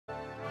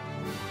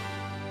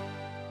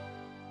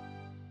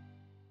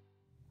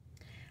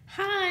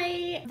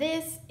Hi,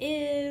 this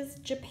is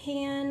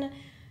Japan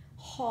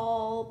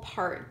haul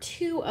part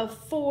 2 of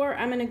 4.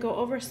 I'm gonna go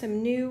over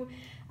some new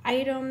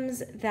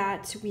items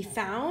that we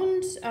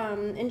found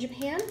in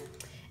Japan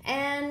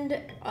and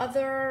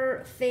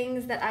other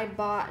things that I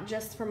bought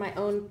just for my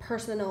own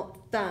personal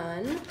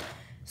fun.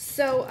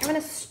 So I'm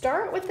gonna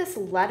start with this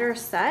letter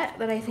set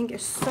that I think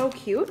is so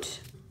cute.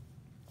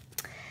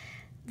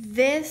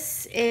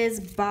 This is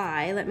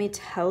by, let me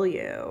tell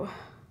you,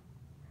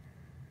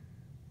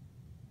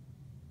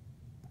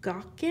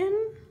 Gawkin?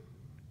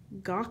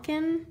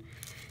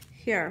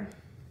 Here,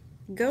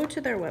 go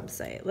to their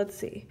website. Let's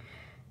see.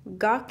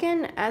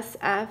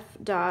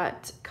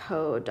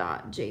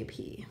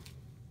 gawkinsf.co.jp.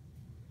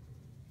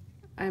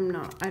 I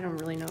don't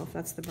really know if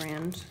that's the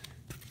brand.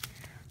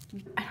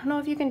 I don't know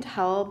if you can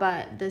tell,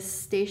 but this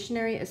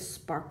stationery is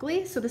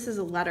sparkly. So this is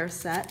a letter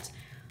set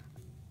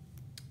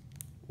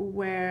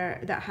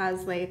that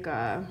has like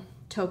a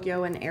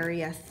Tokyo and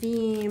area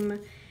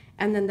theme.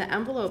 And then the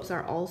envelopes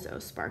are also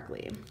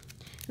sparkly.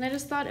 And I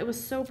just thought it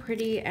was so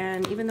pretty,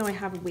 and even though I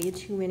have way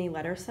too many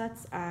letter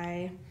sets,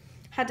 I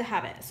had to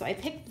have it. So I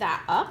picked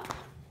that up,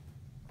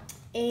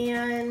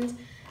 and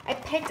I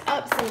picked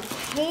up some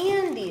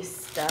candy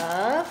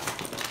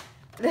stuff.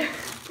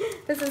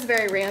 This is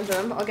very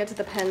random. I'll get to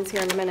the pens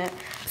here in a minute.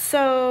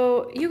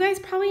 So you guys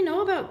probably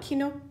know about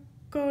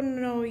Kinoko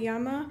no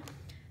Yama.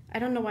 I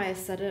don't know why I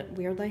said it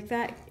weird like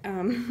that.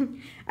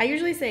 I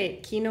usually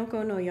say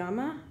Kinoko no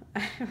Yama.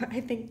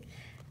 I think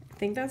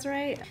that's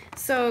right.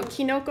 So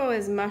kinoko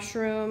is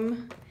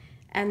mushroom,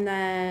 and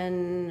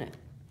then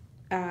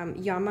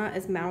yama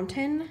is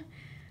mountain.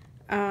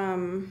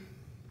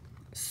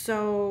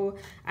 So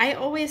I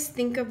always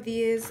think of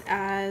these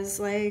as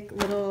like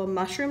little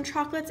mushroom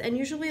chocolates, and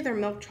usually they're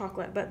milk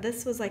chocolate, but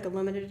this was like a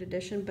limited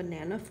edition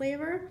banana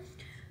flavor.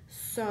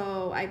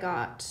 So I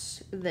got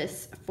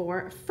this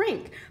for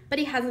Frank, but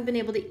he hasn't been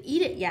able to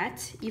eat it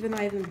yet, even though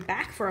I've been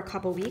back for a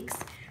couple weeks,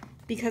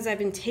 because I've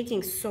been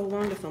taking so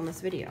long to film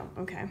this video.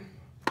 Okay,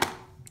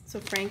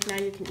 so Frank, now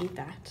you can eat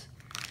that.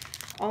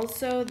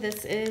 Also,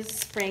 this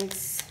is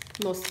Frank's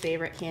most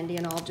favorite candy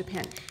in all of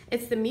Japan.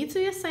 It's the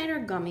Mitsuya cider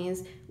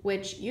gummies,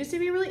 which used to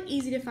be really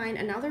easy to find,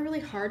 and now they're really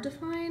hard to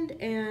find.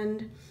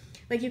 And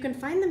like, you can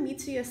find the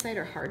Mitsuya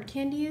cider hard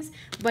candies,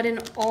 but in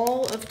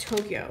all of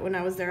Tokyo, when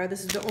I was there,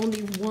 this is the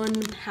only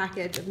one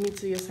package of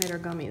Mitsuya cider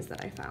gummies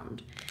that I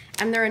found.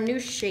 And they're a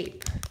new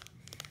shape.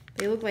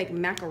 They look like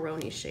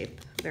macaroni shape.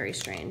 Very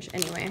strange.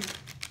 Anyway,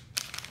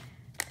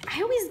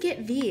 I always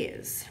get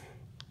these.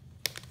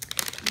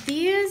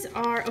 These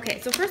are, okay,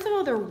 so first of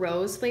all, they're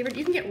rose flavored.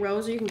 You can get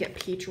rose or you can get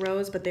peach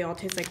rose, but they all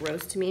taste like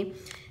rose to me.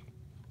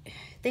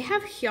 They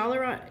have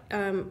hyaluronic,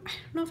 I don't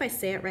know if I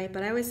say it right,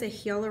 but I always say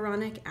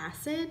hyaluronic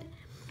acid.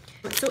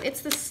 So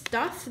it's the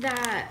stuff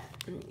that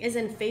is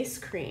in face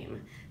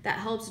cream that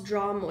helps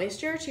draw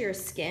moisture to your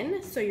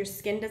skin so your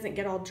skin doesn't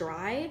get all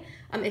dry.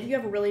 If you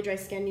have a really dry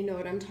skin, you know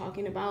what I'm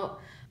talking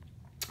about.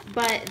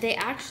 But they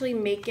actually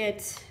make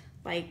it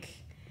like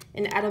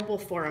in edible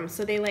form.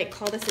 So they like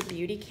call this a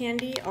beauty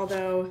candy,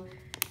 although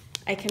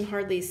I can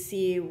hardly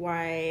see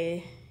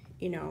why,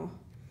 you know,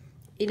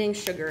 eating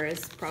sugar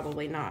is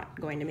probably not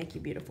going to make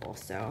you beautiful.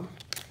 So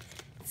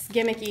it's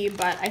gimmicky,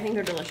 but I think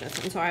they're delicious,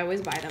 and so I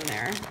always buy them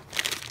there.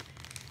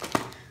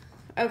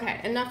 Okay,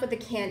 enough with the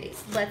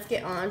candies. Let's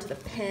get on to the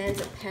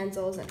pens and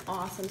pencils and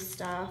awesome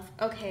stuff.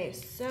 Okay,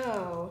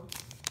 so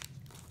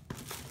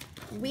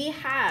we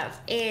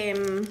have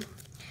a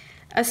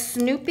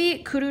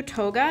Snoopy Kuru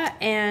Toga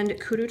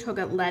and Kuru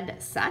Toga lead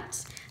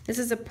set. This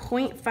is a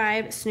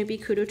 0.5 Snoopy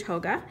Kuru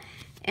Toga.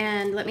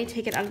 And let me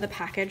take it out of the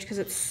package because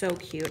it's so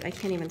cute. I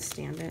can't even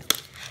stand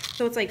it.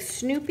 So it's like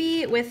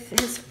Snoopy with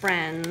his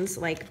friends,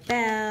 like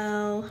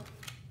Belle.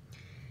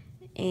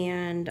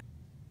 And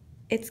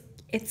it's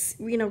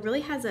you know,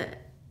 really has a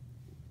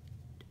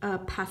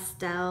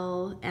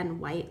pastel and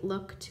white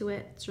look to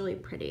it. It's really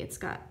pretty. It's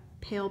got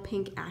pale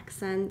pink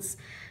accents.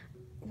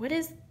 What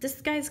is,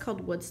 this guy's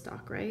called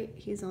Woodstock, right?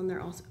 He's on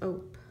there also.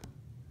 Oh,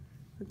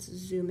 let's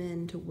zoom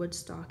in to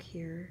Woodstock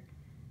here.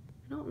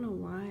 I don't know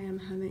why I'm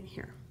having,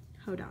 here,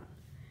 hold on.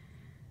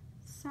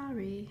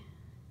 Sorry.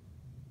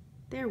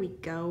 There we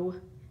go.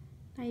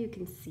 Now you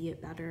can see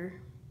it better.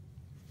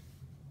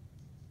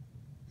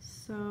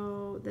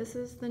 So this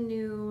is the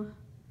new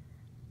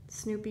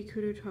Snoopy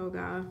Kuru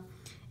Toga,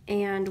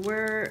 and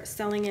we're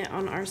selling it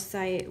on our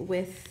site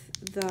with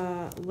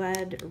the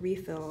lead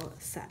refill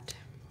set.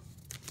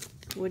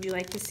 Would you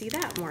like to see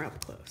that more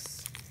up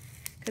close?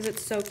 Because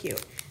it's so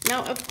cute.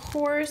 Now, of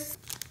course,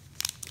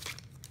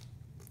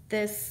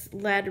 this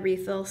lead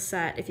refill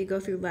set, if you go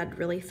through lead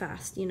really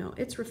fast, you know,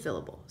 it's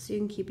refillable, so you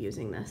can keep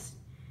using this.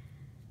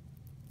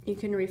 You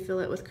can refill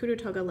it with Kuru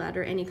Toga lead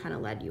or any kind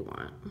of lead you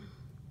want.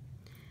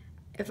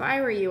 If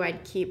I were you,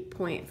 I'd keep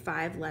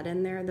 0.5 lead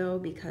in there though,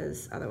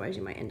 because otherwise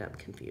you might end up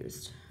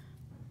confused.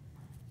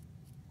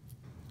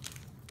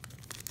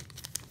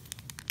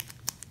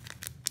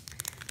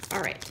 All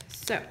right,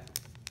 so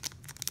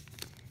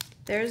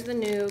there's the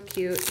new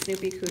cute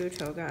Snoopy Kuru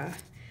Toga.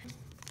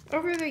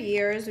 Over the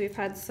years, we've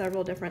had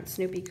several different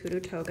Snoopy Kuru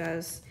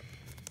Togas,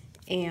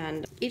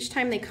 And each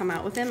time they come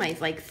out with them, I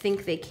like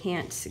think they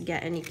can't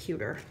get any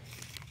cuter.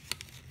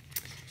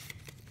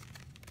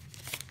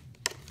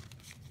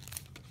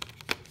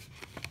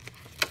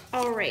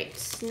 All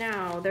right,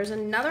 now there's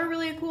another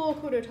really cool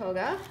Kuru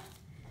Toga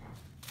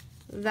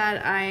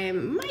that I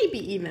might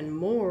be even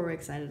more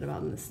excited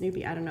about than the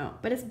Snoopy, I don't know,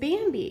 but it's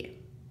Bambi.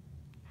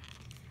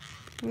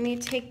 Let me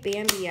take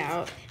Bambi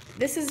out.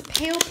 This is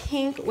pale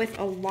pink with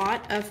a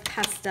lot of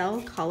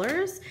pastel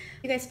colors.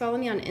 If you guys follow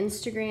me on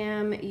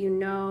Instagram, you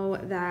know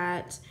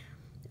that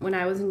when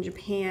I was in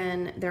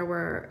Japan, there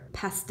were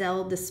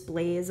pastel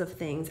displays of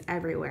things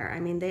everywhere. I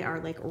mean, they are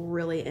like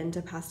really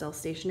into pastel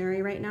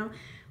stationery right now,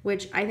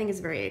 which I think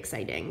is very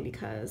exciting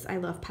because I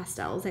love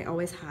pastels, I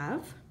always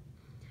have.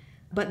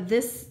 But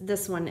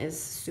this one is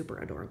super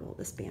adorable,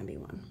 this Bambi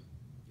one.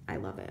 I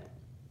love it.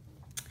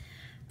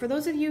 For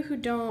those of you who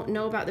don't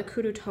know about the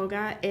Kuru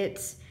Toga,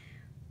 it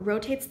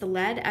rotates the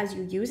lead as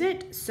you use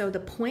it, so the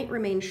point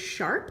remains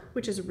sharp,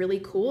 which is really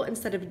cool,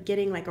 instead of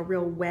getting like a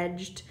real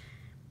wedged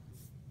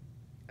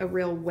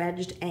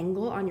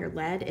angle on your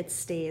lead. It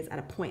stays at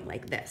a point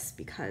like this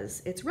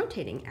because it's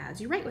rotating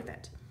as you write with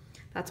it.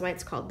 That's why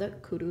it's called the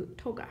Kuru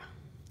Toga.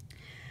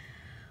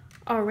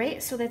 All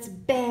right, so that's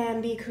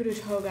Bambi Kuru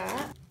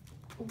Toga.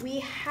 We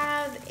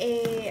have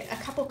a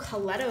couple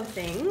Coleto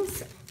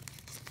things.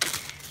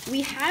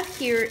 We have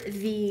here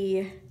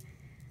the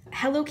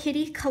Hello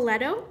Kitty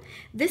Coleto.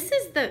 This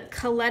is the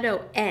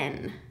Coleto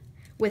N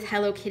with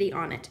Hello Kitty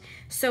on it.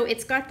 So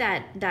it's got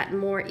that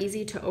more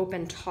easy to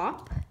open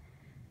top.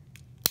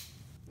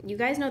 You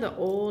guys know the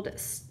old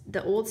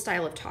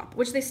style of top,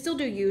 which they still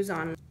do use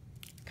on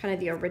kind of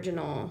the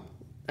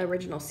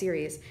original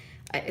series.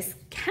 It's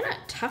kind of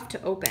tough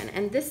to open,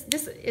 and this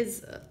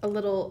is a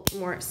little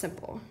more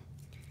simple.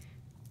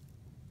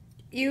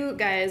 You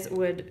guys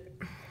would,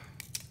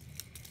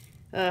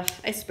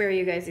 I spare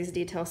you guys these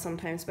details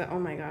sometimes, but oh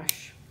my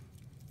gosh.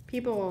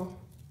 People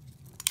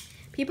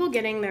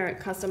getting their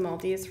custom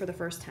multis for the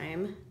first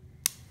time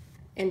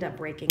end up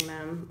breaking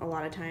them a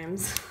lot of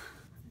times.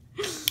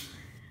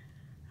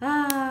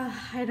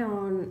 I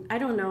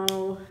don't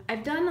know.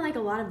 I've done like a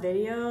lot of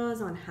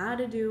videos on how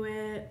to do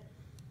it.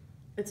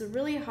 It's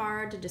really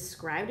hard to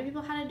describe to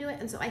people how to do it,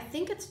 and so I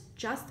think it's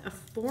just a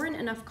foreign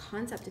enough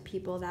concept to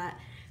people that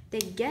they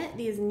get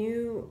these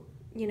new,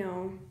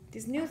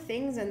 these new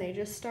things and they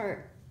just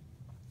start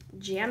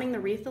jamming the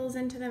refills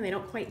into them. They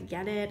don't quite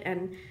get it.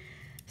 And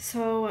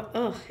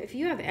so, if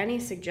you have any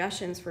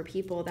suggestions for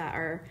people that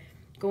are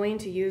going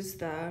to use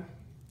the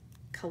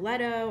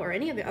Coleto or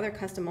any of the other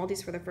custom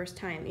multis for the first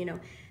time,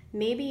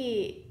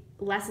 maybe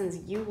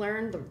lessons you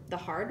learned the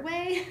hard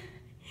way,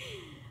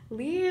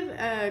 leave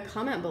a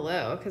comment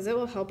below because it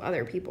will help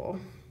other people.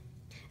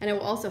 And it will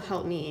also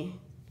help me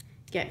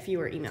get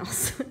fewer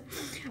emails.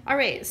 All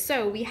right,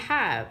 so we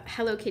have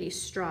Hello Kitty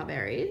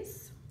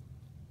strawberries.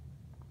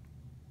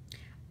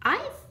 I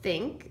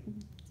think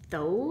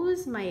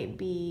those might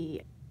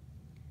be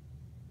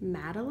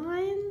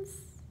Madeleines.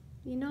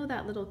 You know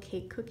that little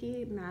cake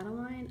cookie,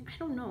 Madeline? I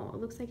don't know, it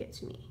looks like it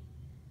to me.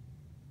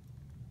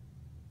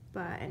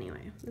 But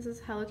anyway, this is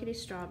Hello Kitty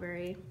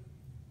strawberry.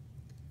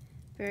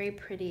 Very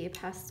pretty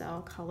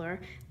pastel color.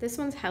 This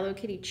one's Hello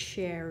Kitty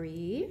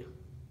cherry.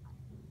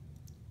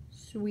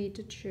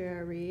 Sweet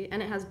cherry,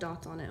 and it has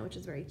dots on it, which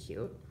is very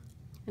cute.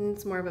 And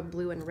it's more of a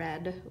blue and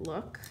red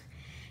look.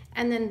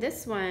 And then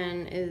this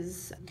one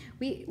is,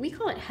 we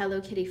call it Hello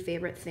Kitty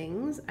Favorite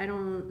Things. I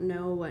don't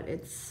know what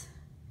it's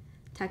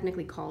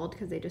technically called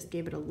because they just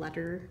gave it a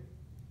letter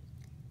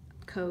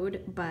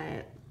code,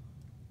 but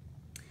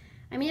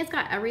I mean, it's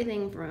got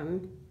everything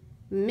from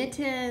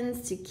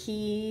mittens to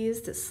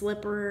keys to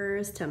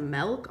slippers to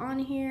milk on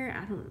here.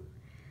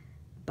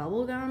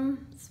 Bubble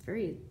gum. It's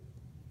very,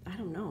 I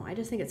don't know. I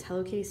just think it's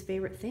Hello Kitty's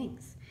favorite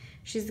things.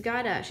 She's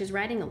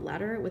writing a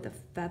letter with a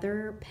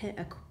feather pen,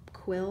 a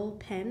quill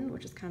pen,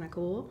 which is kind of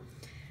cool.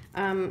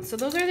 So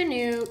those are the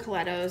new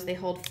Coletos. They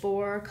hold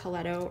 4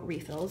 Coleto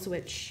refills,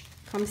 which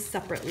come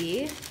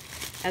separately,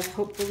 as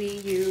hopefully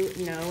you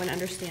know and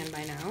understand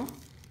by now.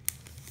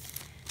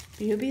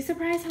 You'd be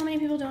surprised how many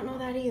people don't know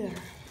that either.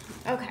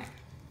 Okay,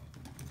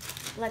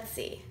 let's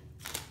see.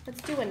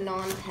 Let's do a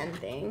non-pen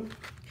thing.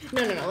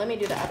 No, let me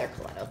do the other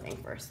Coleto thing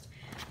first.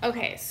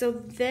 Okay, so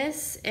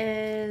this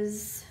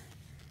is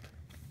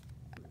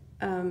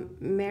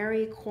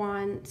Mary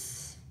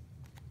Quant's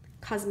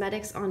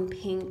Cosmetics on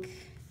Pink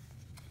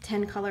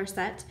 10 color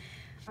set.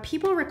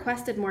 People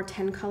requested more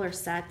 10 color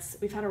sets.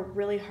 We've had a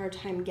really hard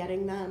time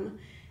getting them,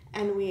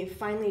 and we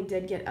finally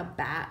did get a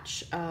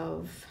batch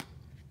of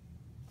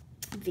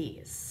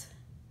these.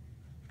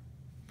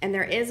 And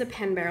there is a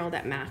pen barrel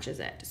that matches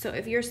it. So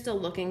if you're still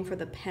looking for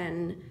the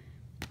pen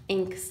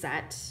ink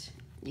set,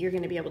 you're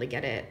going to be able to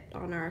get it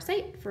on our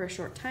site for a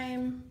short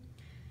time.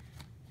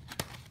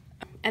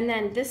 And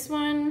then this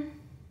one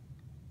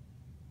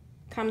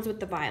comes with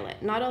the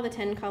violet. Not all the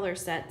 10 color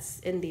sets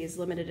in these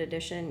limited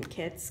edition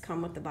kits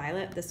come with the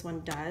violet. This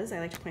one does. I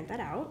like to point that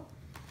out.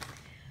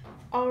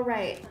 All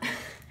right.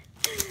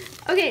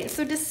 Okay,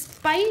 so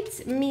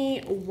despite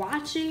me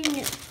watching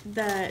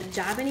the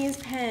Japanese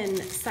pen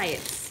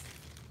sites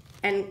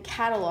and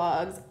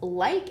catalogs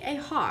like a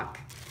hawk,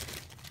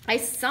 I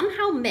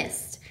somehow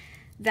missed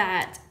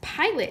that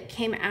Pilot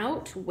came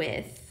out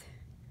with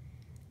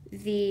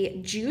the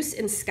Juice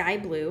in Sky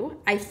Blue.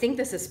 I think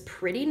this is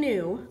pretty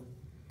new.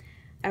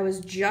 I was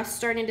just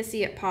starting to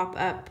see it pop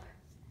up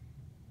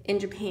in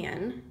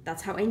Japan.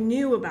 That's how I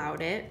knew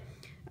about it.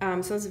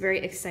 So it's very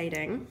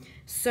exciting.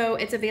 So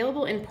it's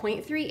available in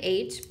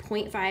 0.38,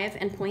 0.5,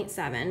 and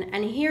 0.7.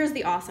 And here's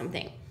the awesome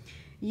thing.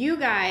 You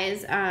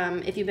guys,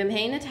 if you've been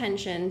paying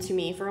attention to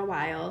me for a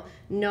while,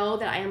 know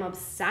that I am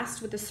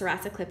obsessed with the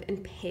Sarasa Clip in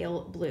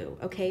pale blue,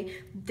 okay?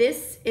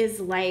 This is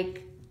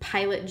like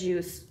Pilot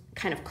Juice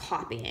kind of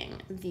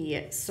copying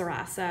the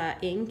Sarasa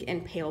ink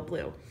in pale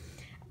blue.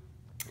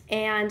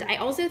 And I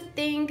also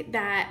think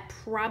that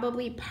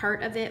probably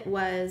part of it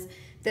was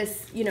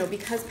this, you know,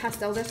 because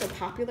pastels are so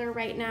popular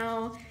right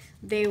now,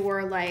 they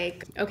were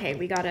like, okay,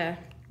 we gotta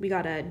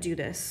do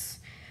this.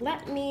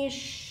 Let me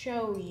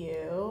show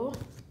you.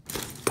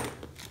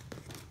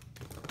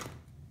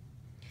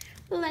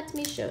 Let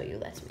me show you.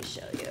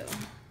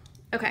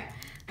 Okay, I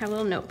have a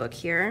little notebook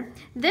here.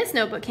 This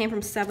notebook came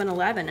from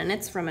 7-Eleven and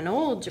it's from an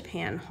old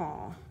Japan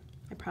haul.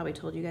 I probably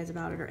told you guys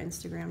about it or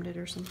Instagrammed it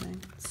or something.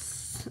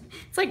 It's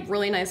like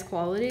really nice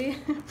quality.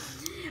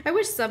 I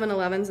wish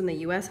 7-Elevens in the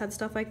US had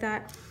stuff like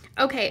that.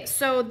 Okay,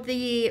 so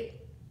the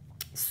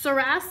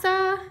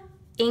Sarasa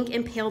ink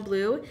in pale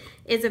blue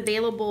is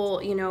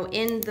available, you know,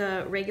 in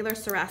the regular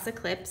Sarasa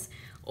clips,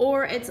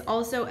 or it's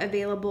also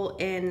available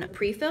in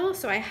pre-fill.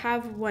 So I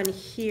have one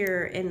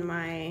here in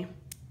my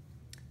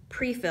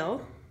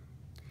pre-fill.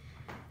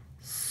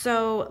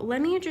 So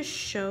let me just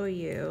show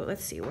you.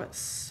 Let's see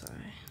what's, I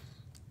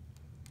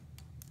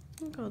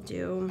think I'll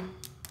do,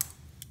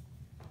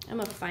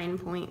 I'm a fine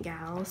point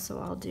gal, so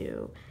I'll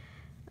do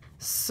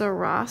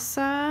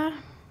Sarasa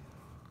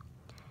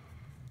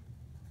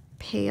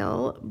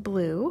pale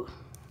blue.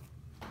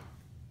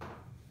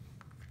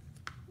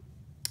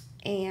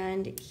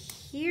 And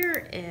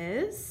here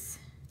is,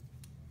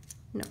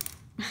 no,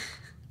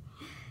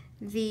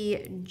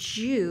 the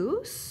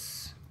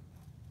Juice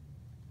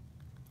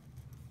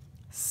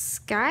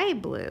Sky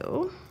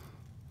Blue.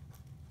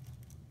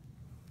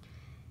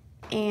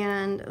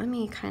 And let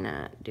me kind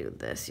of do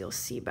this, you'll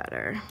see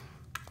better.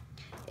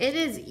 It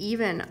is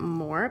even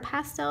more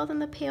pastel than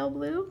the pale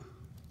blue,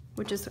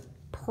 which is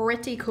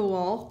pretty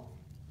cool.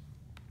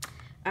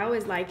 I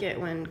always like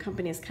it when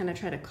companies kind of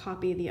try to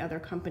copy the other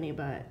company,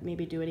 but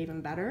maybe do it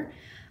even better.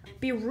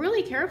 Be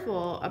really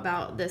careful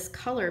about this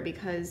color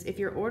because if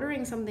you're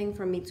ordering something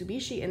from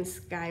Mitsubishi in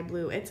Sky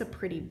Blue, it's a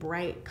pretty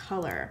bright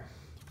color.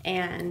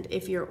 And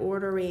if you're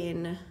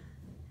ordering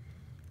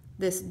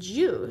this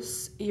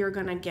juice, you're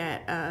gonna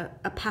get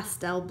a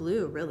pastel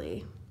blue,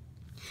 really.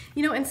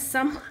 You know, in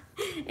some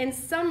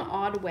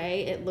odd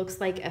way, it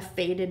looks like a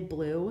faded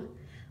blue.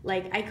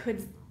 Like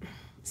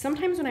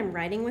sometimes when I'm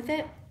writing with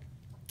it,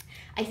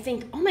 I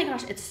think, oh my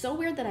gosh, it's so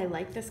weird that I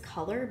like this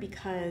color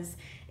because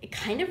it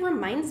kind of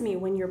reminds me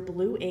when your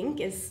blue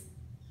ink is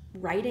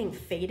writing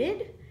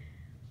faded,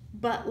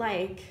 but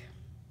like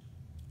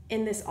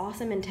in this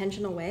awesome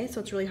intentional way,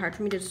 so it's really hard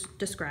for me to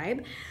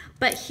describe.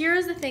 But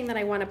here's the thing that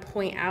I want to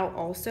point out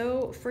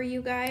also for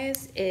you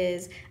guys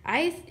is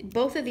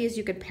both of these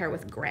you could pair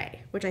with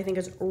gray, which I think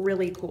is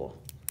really cool.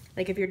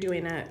 Like if you're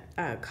doing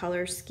a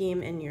color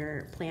scheme in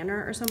your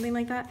planner or something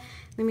like that.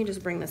 Let me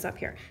just bring this up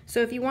here. So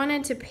if you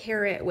wanted to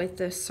pair it with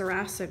the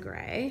Sarasa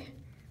gray,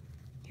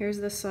 here's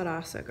the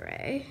Sarasa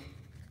gray.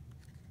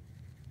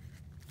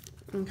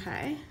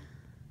 Okay.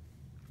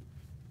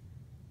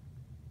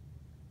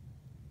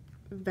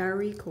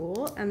 Very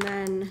cool. And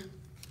then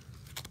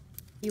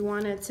you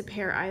wanted to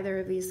pair either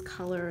of these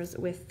colors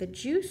with the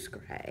Juice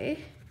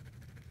gray.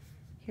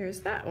 Here's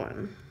that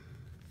one.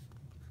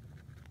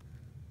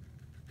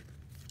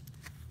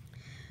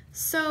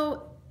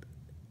 So,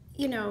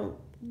 you know,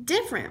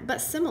 different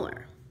but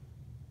similar.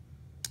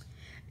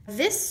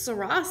 This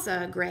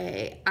Sarasa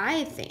gray,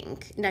 I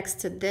think, next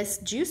to this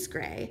Juice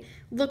gray,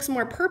 looks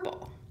more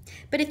purple.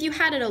 But if you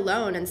had it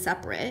alone and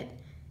separate,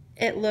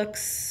 it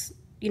looks,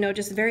 you know,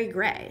 just very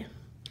gray.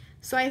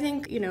 So I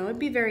think, you know, it'd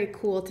be very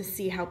cool to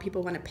see how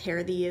people want to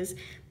pair these.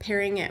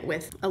 Pairing it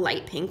with a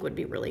light pink would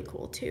be really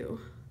cool too.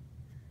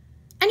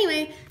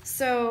 Anyway,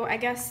 so I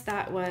guess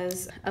that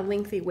was a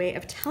lengthy way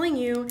of telling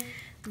you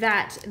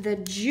that the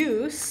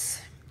Juice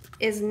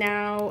is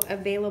now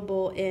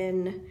available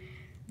in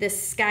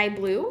this Sky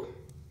Blue,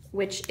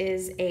 which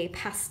is a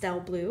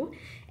pastel blue,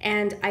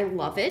 and I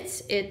love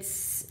it.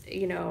 It's,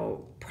 you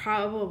know,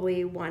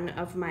 probably one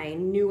of my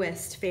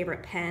newest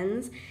favorite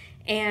pens,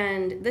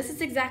 and this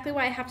is exactly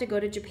why I have to go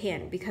to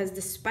Japan, because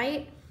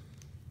despite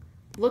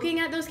looking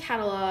at those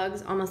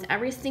catalogs almost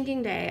every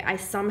stinking day, I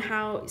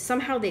somehow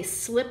they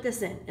slipped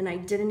this in and I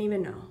didn't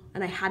even know,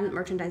 and I hadn't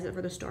merchandised it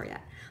for the store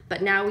yet.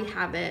 But now we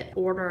have it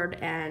ordered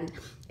and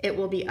it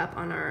will be up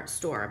on our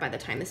store by the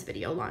time this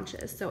video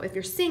launches. So if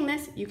you're seeing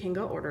this, you can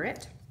go order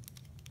it.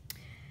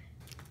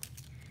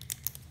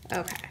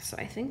 Okay, so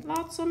I think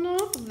that's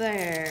enough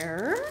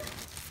there.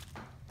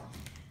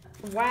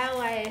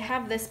 While I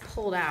have this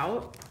pulled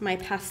out, my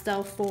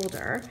pastel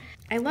folder,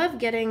 I love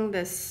getting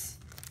these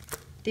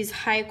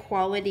high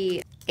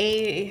quality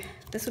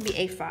this would be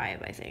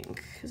A5, I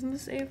think. Isn't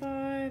this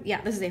A5? Yeah,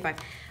 this is A5.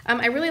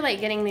 I really like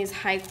getting these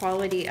high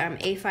quality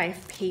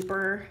A5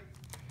 paper.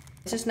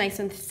 It's just nice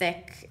and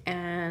thick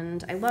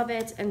and I love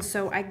it. And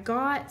so I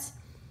got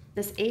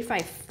this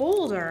A5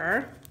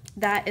 folder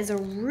that is a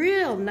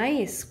real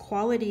nice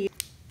quality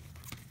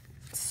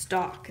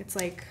stock. It's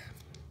like,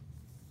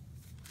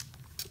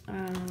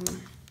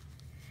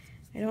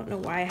 I don't know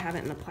why I have it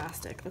in the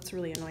plastic. That's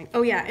really annoying.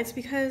 Oh yeah, it's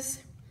because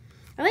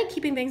I like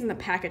keeping things in the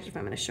package if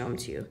I'm gonna show them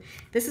to you.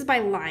 This is by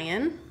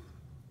Lion.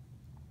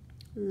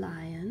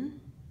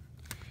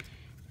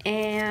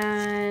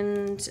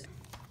 And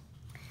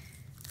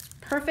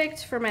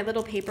perfect for my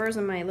little papers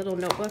and my little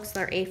notebooks.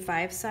 They're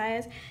A5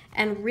 size.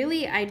 And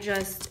really, I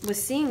just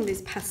was seeing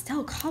these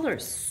pastel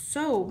colors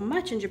so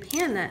much in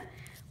Japan that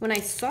when I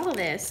saw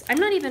this, I'm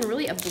not even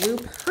really a blue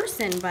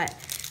person, but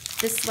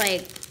this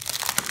like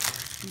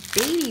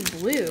baby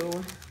blue,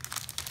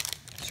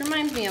 this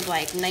reminds me of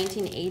like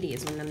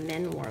 1980s when the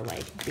men wore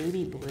like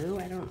baby blue.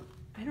 I don't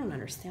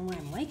understand why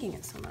I'm liking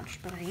it so much,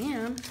 but I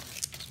am.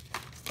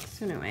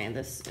 So anyway,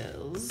 this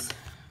is,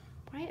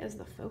 why is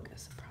the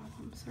focus a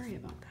problem? Sorry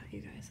about that, you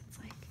guys. It's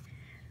like,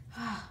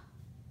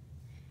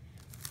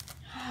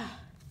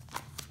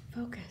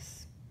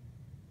 focus.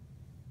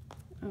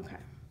 Okay.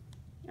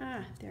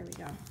 There we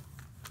go.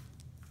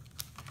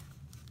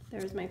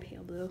 There's my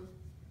pale blue.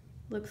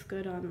 Looks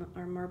good on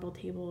our marble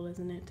table,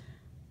 doesn't it?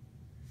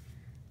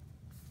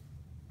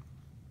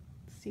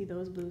 See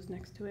those blues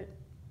next to it?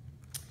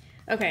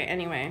 Okay,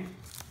 anyway.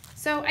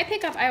 So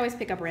I always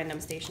pick up random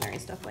stationery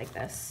stuff like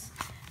this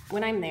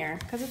when I'm there,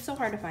 because it's so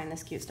hard to find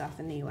this cute stuff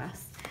in the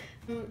US.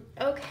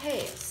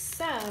 Okay,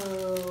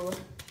 so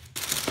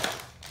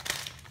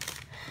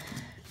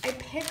I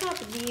pick up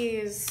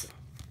these.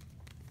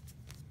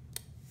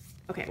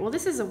 Okay, well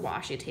this is a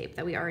washi tape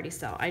that we already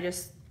sell. I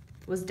just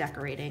was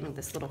decorating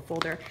this little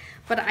folder,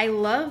 but I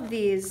love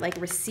these like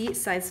receipt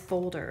size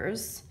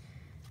folders,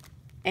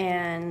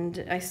 and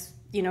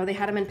they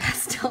had them in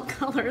pastel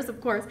colors,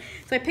 of course.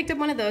 So I picked up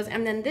one of those,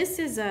 and then this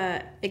is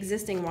a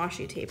existing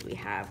washi tape we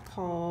have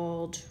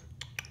called,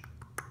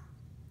 I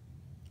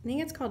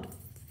think it's called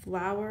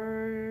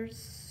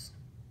Flowers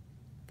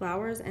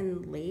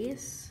and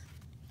Lace.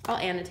 I'll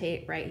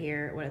annotate right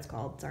here what it's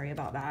called. Sorry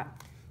about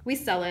that. We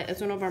sell it.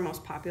 It's one of our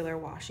most popular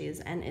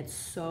washis, and it's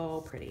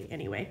so pretty.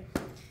 Anyway,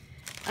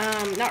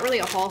 not really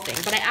a haul thing,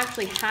 but I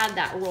actually had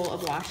that roll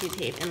of washi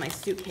tape in my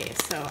suitcase.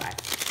 So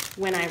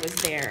when I was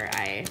there,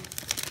 I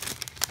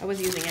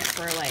was using it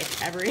for like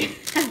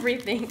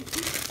everything.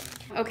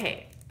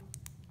 Okay.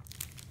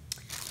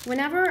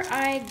 Whenever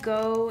I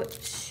go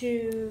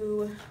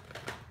to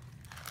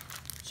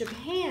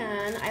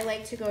Japan, I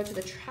like to go to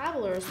the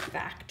Traveler's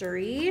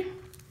Factory,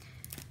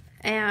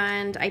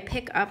 and I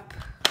pick up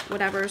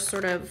whatever's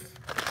sort of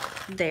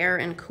there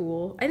and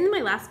cool. In my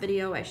last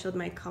video, I showed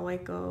my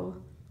Kaweko,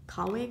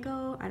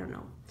 I don't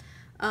know,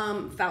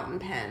 fountain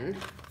pen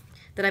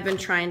that I've been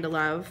trying to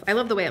love. I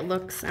love the way it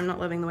looks. I'm not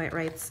loving the way it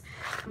writes.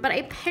 But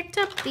I picked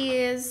up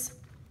these.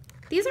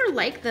 These are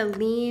like the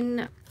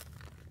Lean,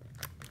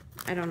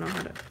 I don't know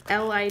how to,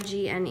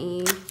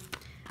 L-I-G-N-E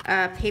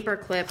paper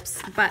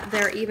clips, but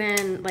they're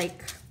even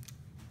like,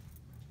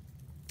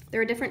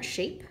 they're a different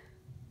shape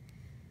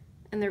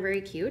and they're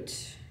very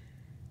cute.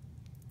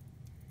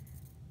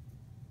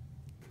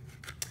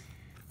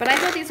 But I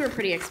thought these were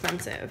pretty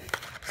expensive,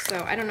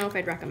 so I don't know if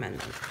I'd recommend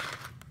them.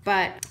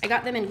 But I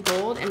got them in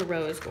gold and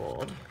rose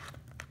gold.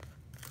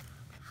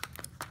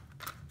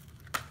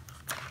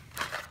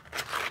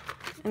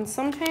 And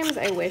sometimes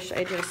I wish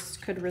I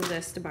just could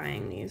resist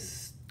buying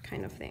these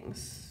kind of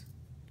things,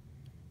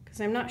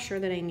 because I'm not sure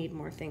that I need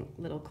more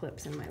little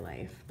clips in my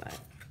life, but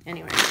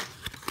anyway.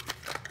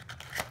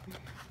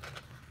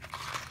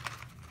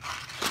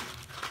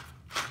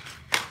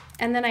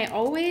 And then I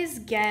always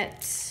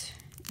get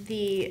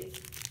the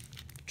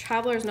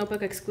Traveler's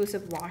Notebook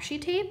exclusive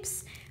washi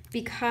tapes,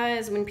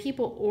 because when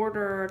people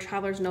order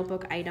Traveler's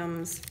Notebook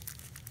items,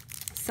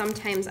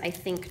 sometimes I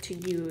think to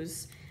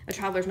use a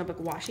Traveler's Notebook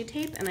washi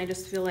tape, and I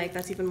just feel like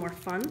that's even more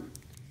fun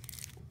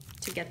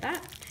to get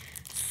that.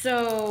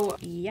 So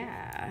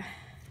yeah,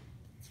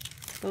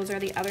 those are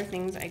the other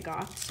things I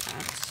got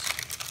at.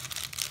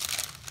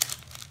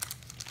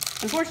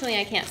 Unfortunately,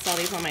 I can't sell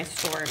these on my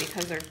store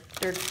because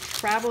they're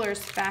Traveler's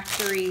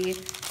Factory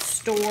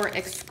store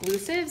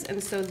exclusives,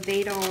 and so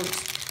they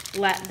don't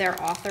let their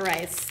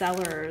authorized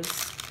sellers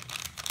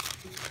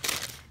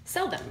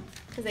sell them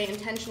because they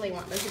intentionally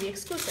want them to be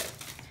exclusive,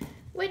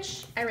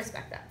 which I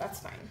respect that. That's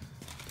fine.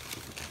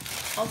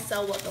 I'll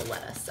sell what they'll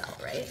let us sell,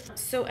 right?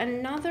 So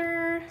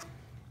another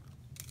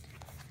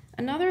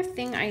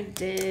thing I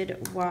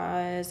did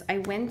was I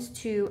went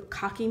to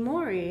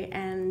Kakimori,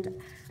 and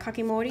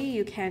Kakimori,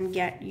 you can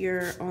get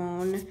your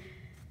own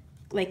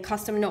like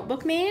custom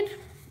notebook made.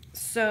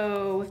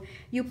 So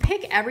you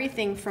pick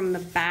everything from the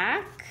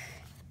back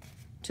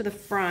to to the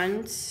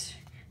front,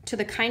 to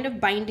the kind of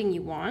binding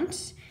you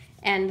want,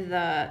 and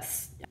the,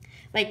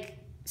 like,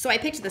 so I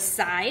picked the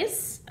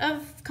size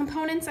of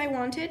components I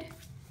wanted.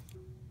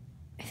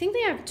 I think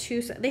they have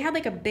two, they had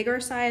like a bigger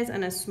size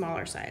and a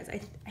smaller size. I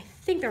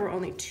think there were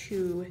only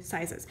two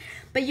sizes,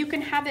 but you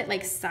can have it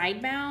like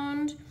side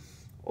bound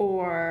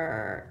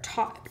or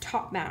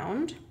top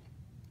bound.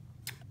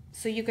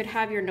 So you could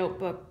have your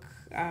notebook,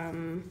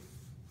 you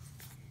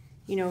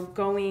know,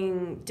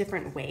 going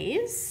different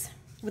ways.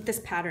 With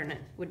this pattern, it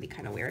would be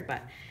kind of weird,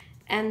 but,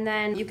 and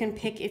then you can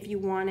pick if you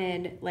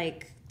wanted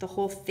like the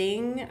whole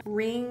thing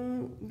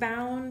ring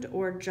bound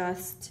or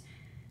just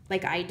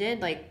like I did,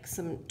 like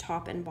some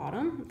top and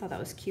bottom. I thought that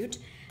was cute.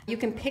 You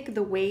can pick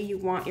the way you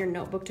want your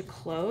notebook to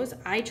close.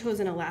 I chose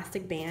an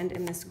elastic band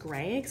in this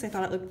gray because I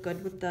thought it looked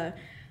good with the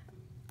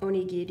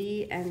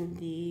onigiri and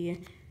the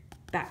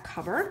back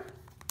cover.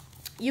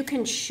 You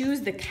can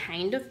choose the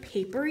kind of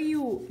paper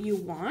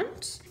you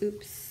want.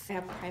 Oops, I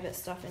have private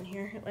stuff in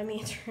here. Let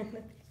me turn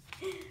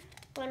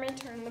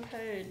the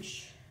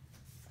page.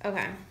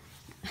 Okay.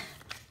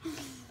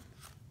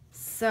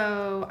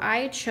 So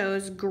I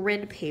chose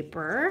grid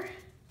paper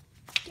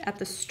at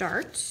the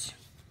start.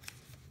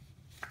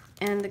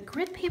 And the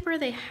grid paper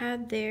they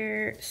had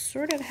there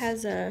sort of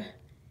has a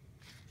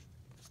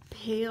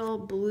pale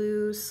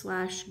blue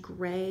 /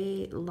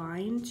 gray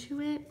line to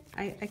it.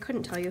 I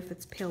couldn't tell you if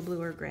it's pale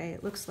blue or gray.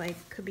 It looks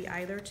like could be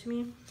either to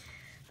me.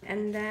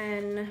 And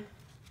then,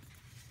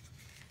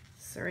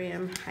 sorry,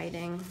 I'm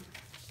hiding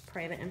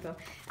private info.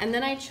 And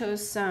then I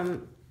chose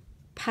some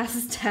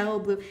pastel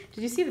blue.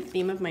 Did you see the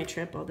theme of my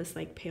trip? All this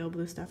like pale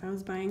blue stuff I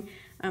was buying.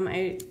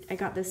 I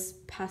got this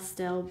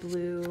pastel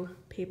blue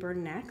paper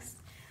next.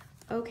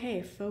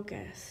 Okay,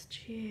 focus.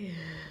 Jeez.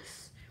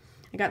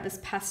 I got this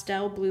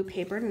pastel blue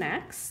paper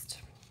next.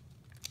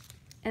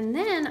 And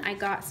then I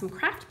got some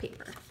craft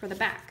paper for the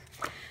back.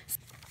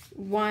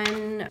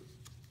 One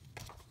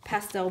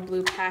pastel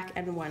blue pack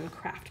and one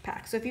craft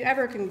pack. So if you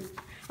ever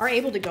are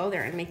able to go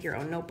there and make your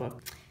own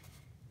notebook,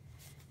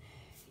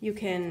 you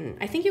can,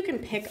 I think you can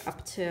pick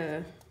up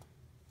to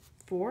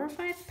 4 or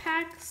 5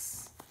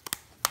 packs.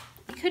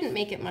 You couldn't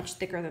make it much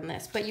thicker than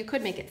this, but you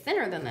could make it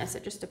thinner than this.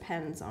 It just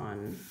depends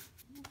on,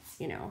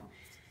 you know.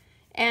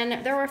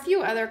 And there were a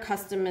few other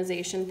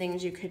customization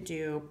things you could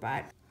do,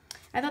 but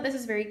I thought this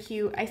is very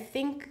cute. I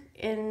think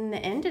in the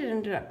end it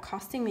ended up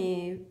costing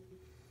me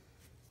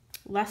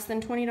less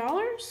than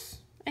 $20,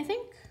 I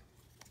think.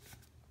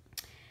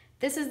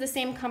 This is the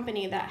same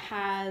company that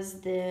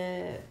has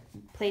the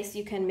place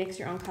you can mix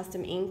your own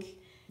custom ink.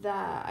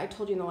 I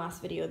told you in the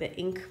last video the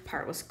ink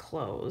part was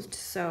closed,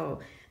 so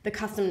the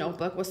custom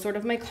notebook was sort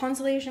of my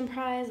consolation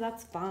prize.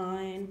 That's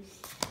fine.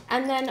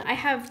 And then I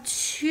have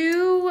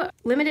 2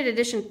 limited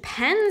edition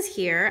pens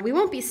here. We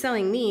won't be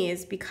selling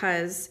these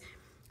because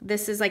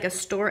this is like a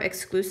store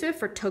exclusive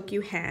for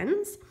Tokyo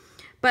Hands.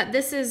 But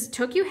this is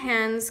Tokyo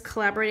Hands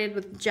collaborated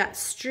with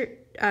Jetstream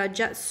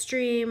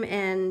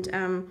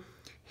and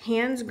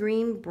Hands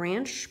Green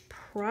Branch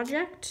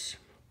Project,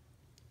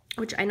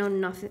 which I know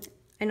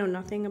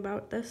nothing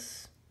about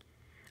this.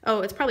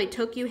 Oh, it's probably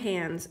Tokyo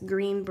Hands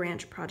Green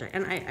Branch Project,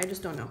 and I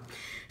just don't know.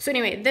 So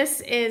anyway,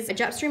 this is a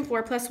Jetstream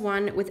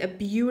 4+1 with a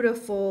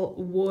beautiful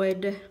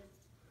wood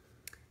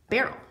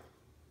barrel.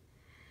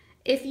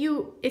 If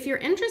you're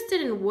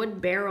interested in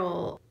wood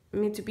barrel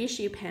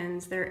Mitsubishi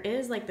pens, there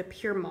is like the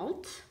pure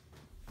malt.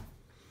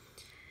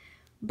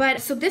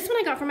 But so this one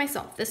I got for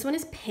myself. This one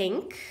is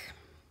pink.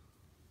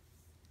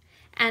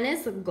 And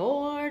it's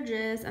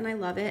gorgeous, and I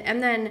love it.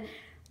 And then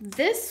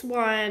this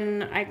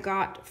one I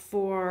got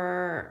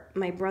for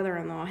my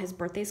brother-in-law. His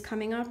birthday's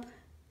coming up,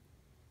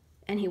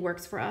 and he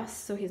works for us,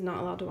 so he's not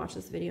allowed to watch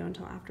this video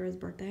until after his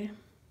birthday.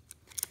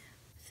 I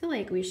feel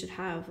like we should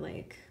have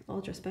like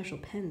ultra special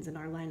pens in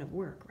our line of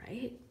work,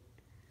 right?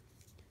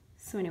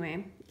 So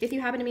anyway, if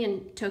you happen to be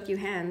in Tokyo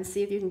Hands,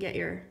 see if you can get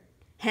your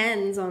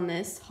hands on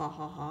this,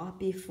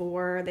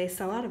 before they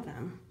sell out of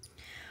them.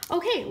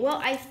 Okay, well,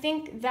 I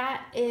think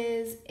that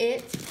is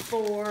it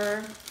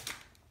for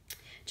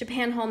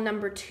Japan haul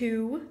number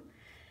 2.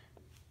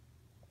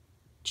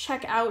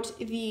 Check out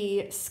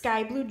the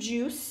Sky Blue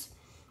Juice,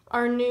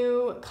 our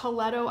new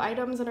Coleto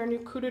items and our new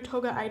Kuru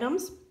Toga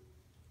items,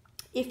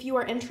 if you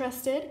are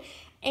interested.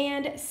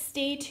 And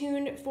stay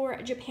tuned for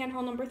Japan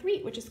haul number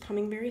 3, which is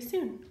coming very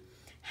soon.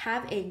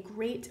 Have a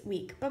great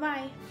week.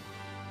 Bye-bye.